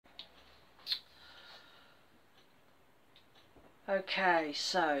Okay,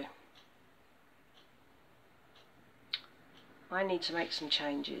 so I need to make some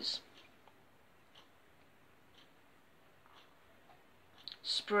changes.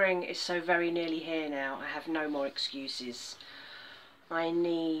 Spring is so very nearly here now. I have no more excuses. I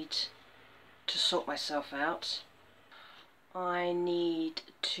need to sort myself out. I need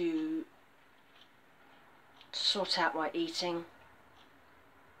to sort out my eating.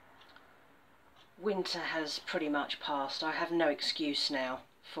 Winter has pretty much passed. I have no excuse now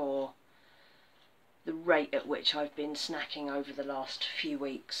for the rate at which I've been snacking over the last few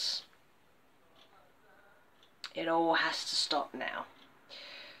weeks. It all has to stop now.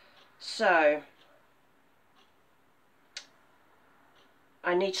 So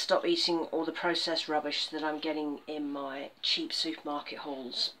I need to stop eating all the processed rubbish that I'm getting in my cheap supermarket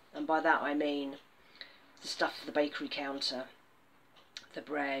hauls, and by that I mean the stuff for the bakery counter, the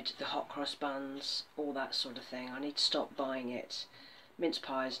bread, the hot cross buns, all that sort of thing. I need to stop buying it. Mince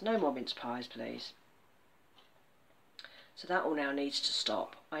pies, no more mince pies please. So that all now needs to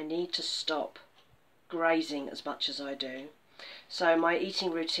stop. I need to stop grazing as much as I do. So my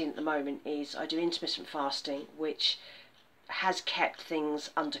eating routine at the moment is I do intermittent fasting, which has kept things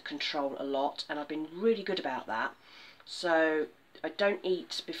under control a lot, and I've been really good about that. So I don't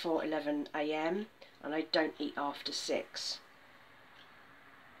eat before 11 AM and I don't eat after 6.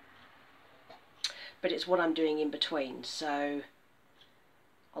 But it's what I'm doing in between. So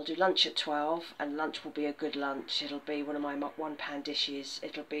I'll do lunch at 12, and lunch will be a good lunch. It'll be one of my one-pan dishes.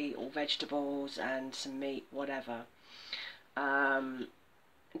 It'll be all vegetables and some meat, whatever.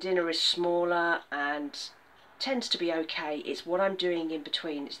 Dinner is smaller and tends to be okay. It's what I'm doing in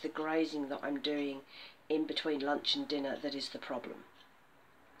between. It's the grazing that I'm doing in between lunch and dinner that is the problem.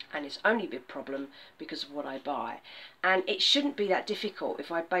 And it's only a big problem because of what I buy. And it shouldn't be that difficult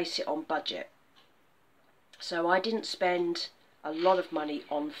if I base it on budget. So I didn't spend a lot of money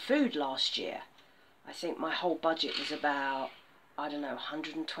on food last year. I think my whole budget was about, I don't know,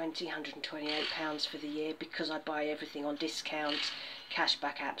 120, 128 pounds for the year, because I buy everything on discount,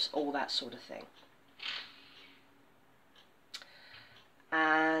 cashback apps, all that sort of thing.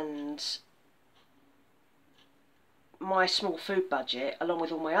 And my small food budget, along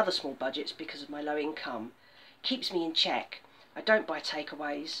with all my other small budgets because of my low income, keeps me in check. I don't buy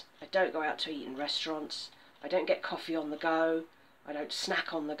takeaways, I don't go out to eat in restaurants, I don't get coffee on the go, I don't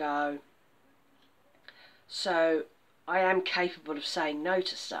snack on the go. So I am capable of saying no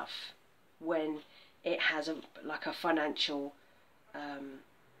to stuff when it has like a financial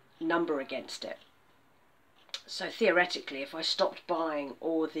number against it. So theoretically, if I stopped buying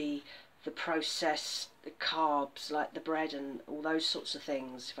all the processed, the carbs, like the bread and all those sorts of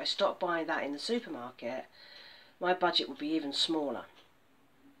things, if I stopped buying that in the supermarket, my budget would be even smaller.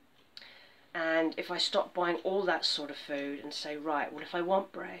 And if I stop buying all that sort of food and say, right, well, if I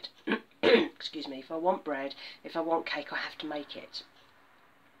want bread, excuse me, if I want bread, if I want cake, I have to make it.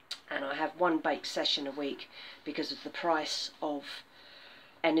 And I have one bake session a week because of the price of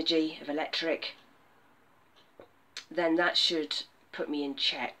energy, of electric, then that should put me in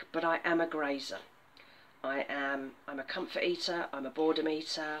check. But I am a grazer. I'm a comfort eater, I'm a boredom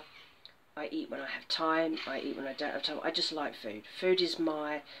eater. I eat when I have time, I eat when I don't have time. I just like food. Food is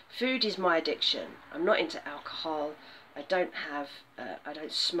my addiction. I'm not into alcohol. I don't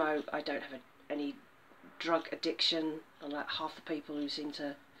smoke. I don't have any drug addiction, unlike half the people who seem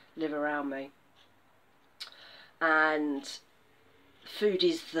to live around me. And food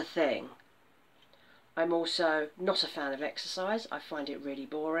is the thing. I'm also not a fan of exercise. I find it really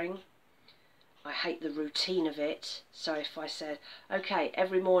boring. I hate the routine of it. So if I said, okay,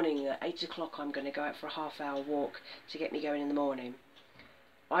 every morning at 8 o'clock I'm going to go out for a half-hour walk to get me going in the morning,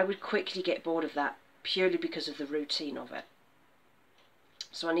 I would quickly get bored of that purely because of the routine of it.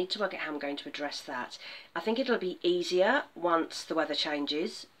 So I need to work out how I'm going to address that. I think it'll be easier once the weather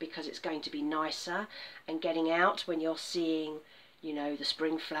changes, because it's going to be nicer, and getting out when you're seeing, you know, the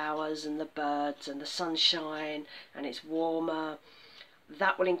spring flowers and the birds and the sunshine and it's warmer,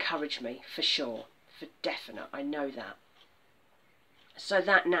 that will encourage me for sure, for definite. I know that. So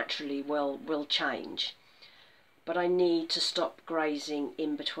that naturally will change. But I need to stop grazing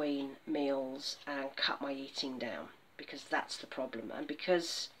in between meals and cut my eating down, because that's the problem. And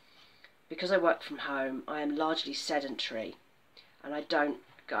because I work from home, I am largely sedentary, and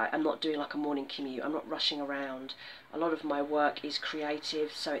I'm not doing like a morning commute. I'm not rushing around. A lot of my work is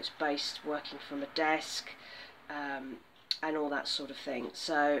creative, so it's based working from a desk, and all that sort of thing.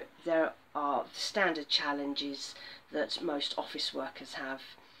 So there are standard challenges that most office workers have,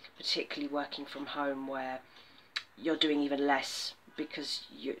 particularly working from home, where you're doing even less because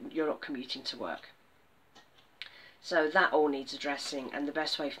you're not commuting to work. So that all needs addressing, and the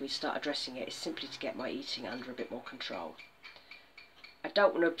best way for me to start addressing it is simply to get my eating under a bit more control. I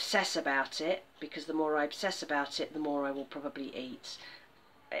don't want to obsess about it, because the more I obsess about it, the more I will probably eat.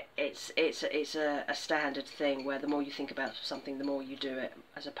 It's a standard thing where the more you think about something, the more you do it,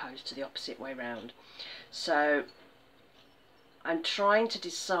 as opposed to the opposite way round. So I'm trying to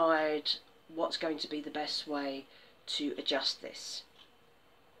decide what's going to be the best way to adjust this.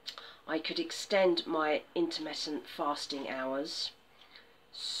 I could extend my intermittent fasting hours,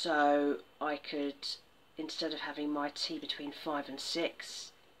 so I could, instead of having my tea between 5 and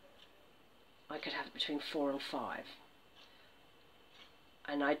 6, I could have it between 4 and 5.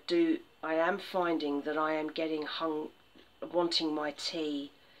 And I am finding that I am getting wanting my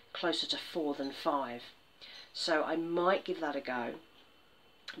tea closer to 4 than 5. So I might give that a go.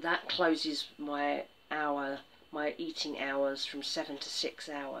 That closes my eating hours from 7 to 6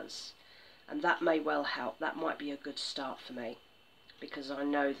 hours. And that may well help. That might be a good start for me, because I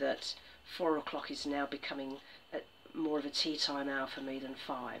know that 4 o'clock is now becoming more of a tea time hour for me than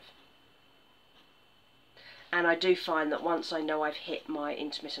 5. And I do find that once I know I've hit my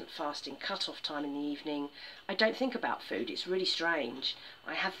intermittent fasting cut-off time in the evening, I don't think about food. It's really strange.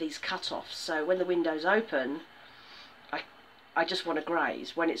 I have these cut-offs, so when the window's open, I just want to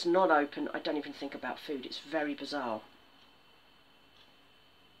graze. When it's not open, I don't even think about food. It's very bizarre.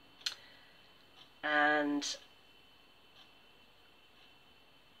 And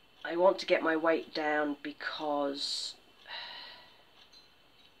I want to get my weight down because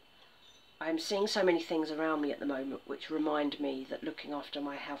I'm seeing so many things around me at the moment which remind me that looking after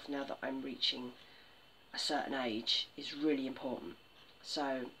my health now that I'm reaching a certain age is really important.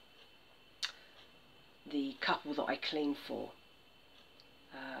 So the couple that I clean for,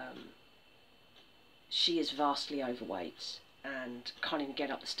 she is vastly overweight and can't even get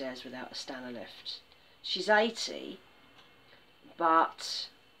up the stairs without a Stannah lift. She's 80, but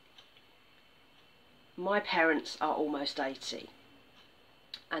my parents are almost 80,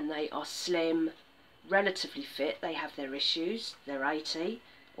 and they are slim, relatively fit. They have their issues. They're 80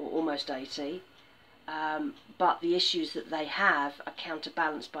 or almost 80, but the issues that they have are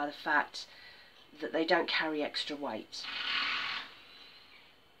counterbalanced by the fact that they don't carry extra weight,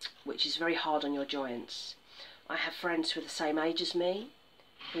 which is very hard on your joints. I have friends who are the same age as me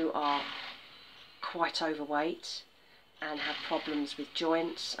who are quite overweight and have problems with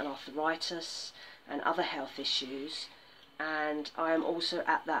joints and arthritis and other health issues, and I am also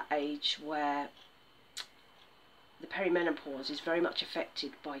at that age where the perimenopause is very much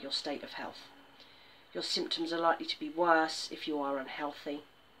affected by your state of health. Your symptoms are likely to be worse if you are unhealthy.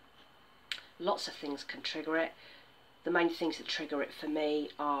 Lots of things can trigger it. The main things that trigger it for me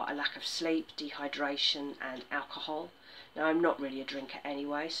are a lack of sleep, dehydration and alcohol. Now, I'm not really a drinker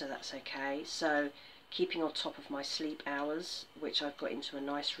anyway, so that's okay. So keeping on top of my sleep hours, which I've got into a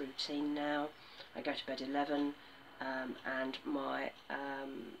nice routine now. I go to bed 11 and my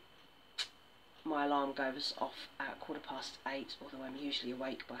alarm goes off at 8:15, although I'm usually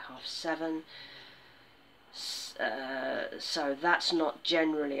awake by 7:30. So that's not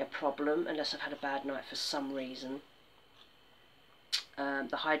generally a problem unless I've had a bad night for some reason.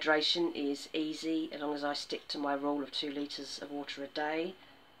 The hydration is easy as long as I stick to my rule of 2 litres of water a day,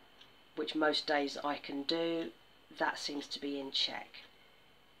 which most days I can do. That seems to be in check.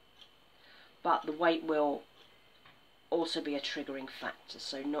 But the weight will also be a triggering factor,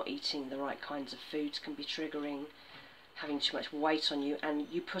 so not eating the right kinds of foods can be triggering, having too much weight on you, and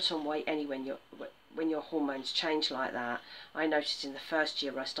you put on weight anyway when your hormones change like that. I noticed in the first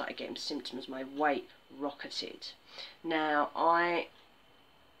year I started getting symptoms, my weight rocketed. Now, I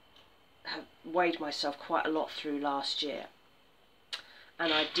have weighed myself quite a lot through last year,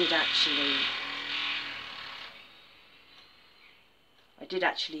 and I did actually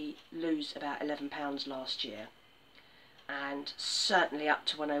lose about 11 pounds last year, and certainly up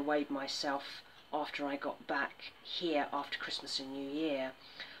to when I weighed myself after I got back here after Christmas and New Year,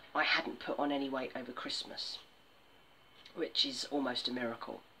 I hadn't put on any weight over Christmas, which is almost a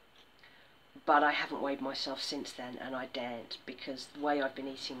miracle. But I haven't weighed myself since then, and I daren't, because the way I've been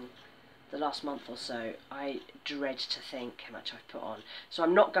eating the last month or so, I dread to think how much I've put on. So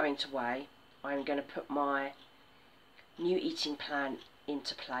I'm not going to weigh. I'm going to put my new eating plan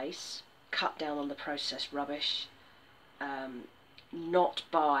into place, cut down on the processed rubbish, not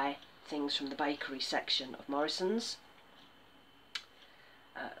buy things from the bakery section of Morrison's,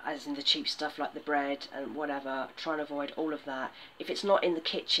 as in the cheap stuff like the bread and whatever, try and avoid all of that. If it's not in the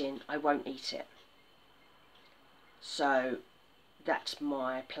kitchen, I won't eat it. So that's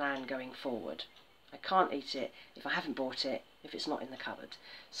my plan going forward. I can't eat it if I haven't bought it, if it's not in the cupboard.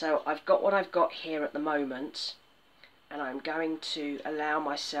 So I've got what I've got here at the moment, and I'm going to allow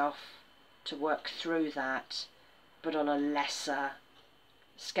myself to work through that, but on a lesser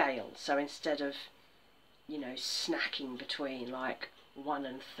scale. So instead of, you know, snacking between like 1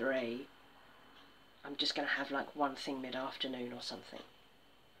 and 3, I'm just going to have like one thing mid-afternoon or something.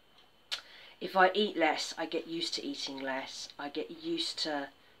 If I eat less, I get used to eating less. I get used to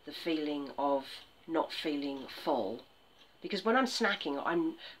the feeling of not feeling full. Because when I'm snacking,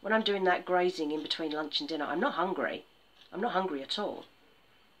 when I'm doing that grazing in between lunch and dinner, I'm not hungry. I'm not hungry at all.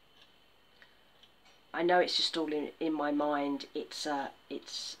 I know it's just all in my mind. I'm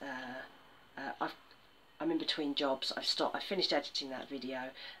in between jobs. I finished editing that video,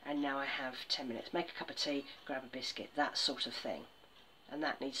 and now I have 10 minutes. Make a cup of tea, grab a biscuit, that sort of thing. And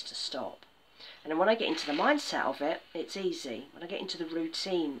that needs to stop. And then when I get into the mindset of it, it's easy. When I get into the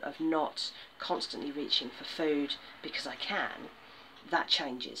routine of not constantly reaching for food because I can, that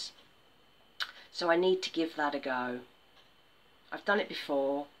changes. So I need to give that a go. I've done it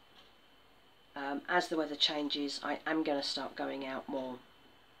before. As the weather changes, I am going to start going out more.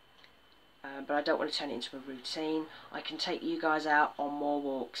 But I don't want to turn it into a routine. I can take you guys out on more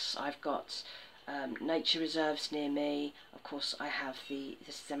walks. I've got nature reserves near me. Of course, I have the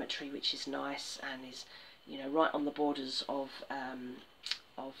cemetery, which is nice and is, you know, right on the borders of a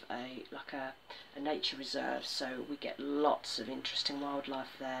nature reserve. So we get lots of interesting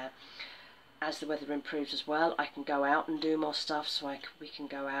wildlife there. As the weather improves as well, I can go out and do more stuff. So we can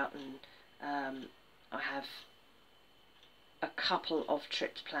go out and I have a couple of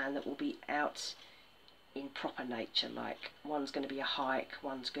trips planned that will be out in proper nature. Like, one's going to be a hike,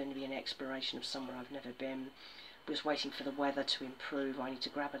 one's going to be an exploration of somewhere I've never been. I'm just waiting for the weather to improve. I need to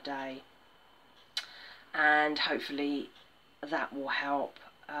grab a day, and hopefully that will help.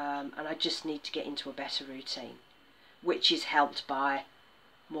 And I just need to get into a better routine, which is helped by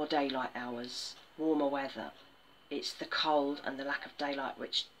more daylight hours, warmer weather. It's the cold and the lack of daylight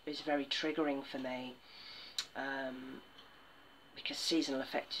which is very triggering for me. Because seasonal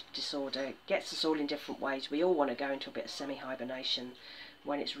affective disorder gets us all in different ways. We all want to go into a bit of semi-hibernation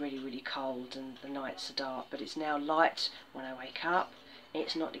when it's really, really cold and the nights are dark. But it's now light when I wake up.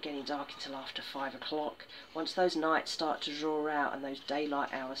 It's not getting dark until after 5 o'clock. Once those nights start to draw out and those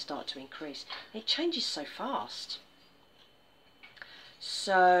daylight hours start to increase, it changes so fast.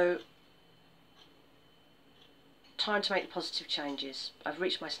 So, time to make the positive changes. I've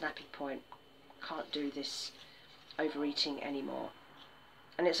reached my snapping point. Can't do this overeating anymore,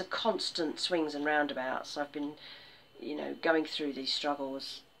 and it's a constant swings and roundabouts. I've been, you know, going through these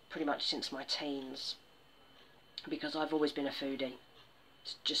struggles pretty much since my teens, because I've always been a foodie.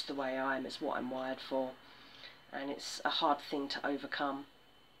 It's just the way I am. It's what I'm wired for, and it's a hard thing to overcome,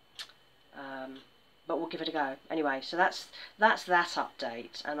 but we'll give it a go anyway. So that's that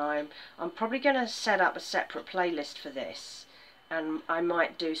update, and I'm probably going to set up a separate playlist for this. And I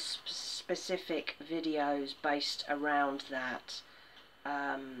might do specific videos based around that,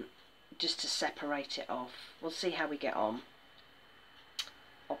 just to separate it off. We'll see how we get on.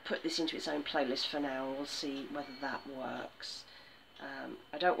 I'll put this into its own playlist for now, and we'll see whether that works.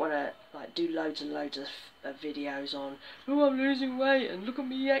 I don't want to like do loads and loads of videos on, oh, I'm losing weight and look at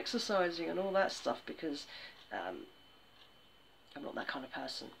me exercising and all that stuff, because I'm not that kind of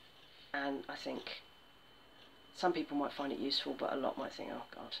person. And I think some people might find it useful, but a lot might think, oh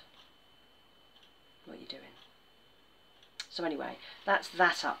God, what are you doing? So anyway, that's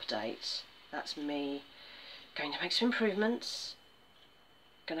that update. That's me going to make some improvements,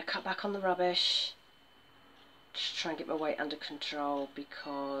 going to cut back on the rubbish, just try and get my weight under control,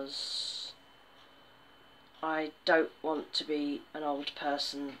 because I don't want to be an old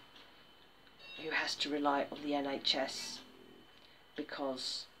person who has to rely on the NHS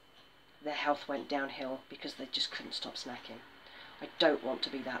because their health went downhill because they just couldn't stop snacking. I don't want to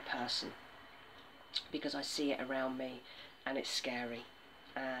be that person, because I see it around me and it's scary,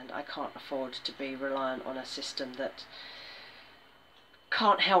 and I can't afford to be reliant on a system that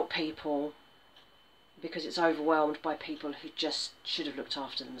can't help people because it's overwhelmed by people who just should have looked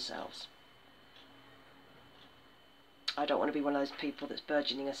after themselves. I don't want to be one of those people that's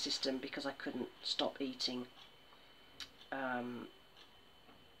burgeoning a system because I couldn't stop eating. And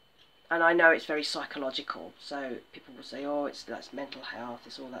I know it's very psychological, so people will say, oh, that's mental health,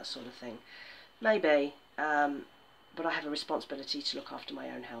 it's all that sort of thing. Maybe, but I have a responsibility to look after my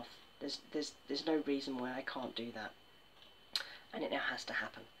own health. There's no reason why I can't do that, and it now has to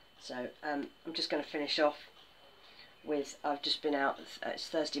happen. So I'm just going to finish off with, I've just been out, it's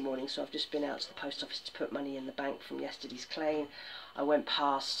Thursday morning, so I've just been out to the post office to put money in the bank from yesterday's claim. I went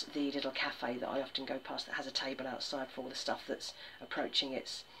past the little cafe that I often go past that has a table outside for all the stuff that's approaching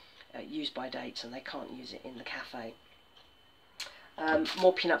its use by date, and they can't use it in the cafe.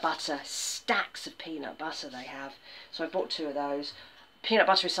 More peanut butter, stacks of peanut butter they have. So I bought 2 of those. Peanut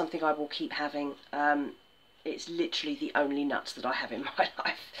butter is something I will keep having. It's literally the only nuts that I have in my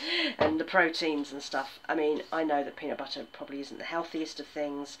life. And the proteins and stuff. I mean, I know that peanut butter probably isn't the healthiest of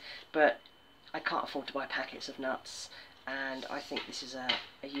things, but I can't afford to buy packets of nuts, and I think this is a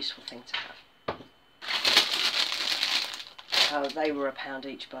useful thing to have. Oh, they were £1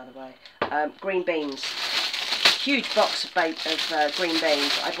 each, by the way. Green beans. Huge box of green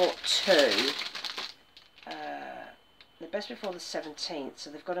beans. I bought 2. They're best before the 17th,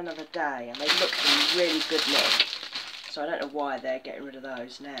 so they've got another day, and they look in really good nick. So I don't know why they're getting rid of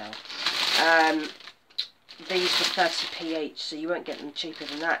those now. These were 30p each, so you won't get them cheaper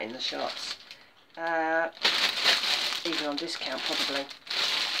than that in the shops. Even on discount, probably.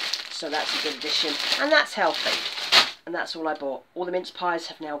 So that's a good addition, and that's healthy. And that's all I bought. All the mince pies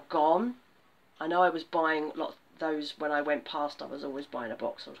have now gone. I know I was buying a lot of those when I went past. I was always buying a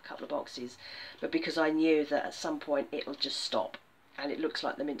box or a couple of boxes, but because I knew that at some point it'll just stop, and it looks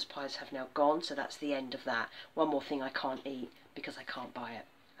like the mince pies have now gone, so that's the end of that. One more thing I can't eat because I can't buy it,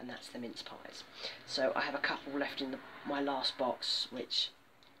 and that's the mince pies. So I have a couple left in my last box, which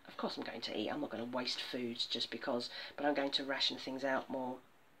of course I'm going to eat. I'm not going to waste foods just because, but I'm going to ration things out more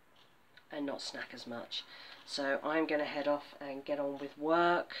and not snack as much. So I'm going to head off and get on with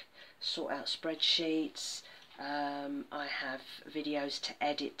work, sort out spreadsheets. I have videos to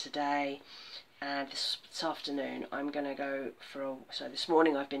edit today, and this afternoon I'm going to go for so this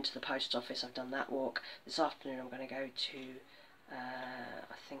morning I've been to the post office, I've done that walk. This afternoon I'm going to go to,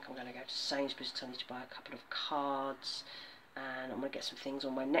 I think I'm going to go to Sainsbury's because I need to buy a couple of cards, and I'm going to get some things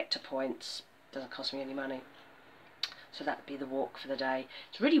on my Nectar points. Doesn't cost me any money. So that would be the walk for the day.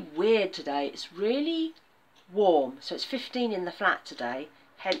 It's really weird today. It's really warm. So it's 15 in the flat today,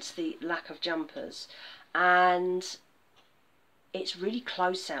 hence the lack of jumpers. And it's really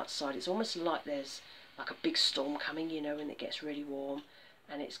close outside. It's almost like there's like a big storm coming, you know, when it gets really warm.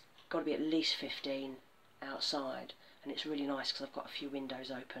 And it's got to be at least 15 outside. And it's really nice because I've got a few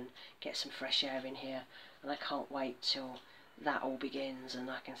windows open, get some fresh air in here. And I can't wait till that all begins and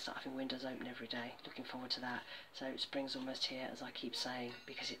I can start having windows open every day. Looking forward to that. So spring's almost here, as I keep saying,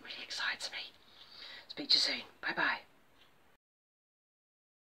 because it really excites me. Speak to you soon. Bye bye.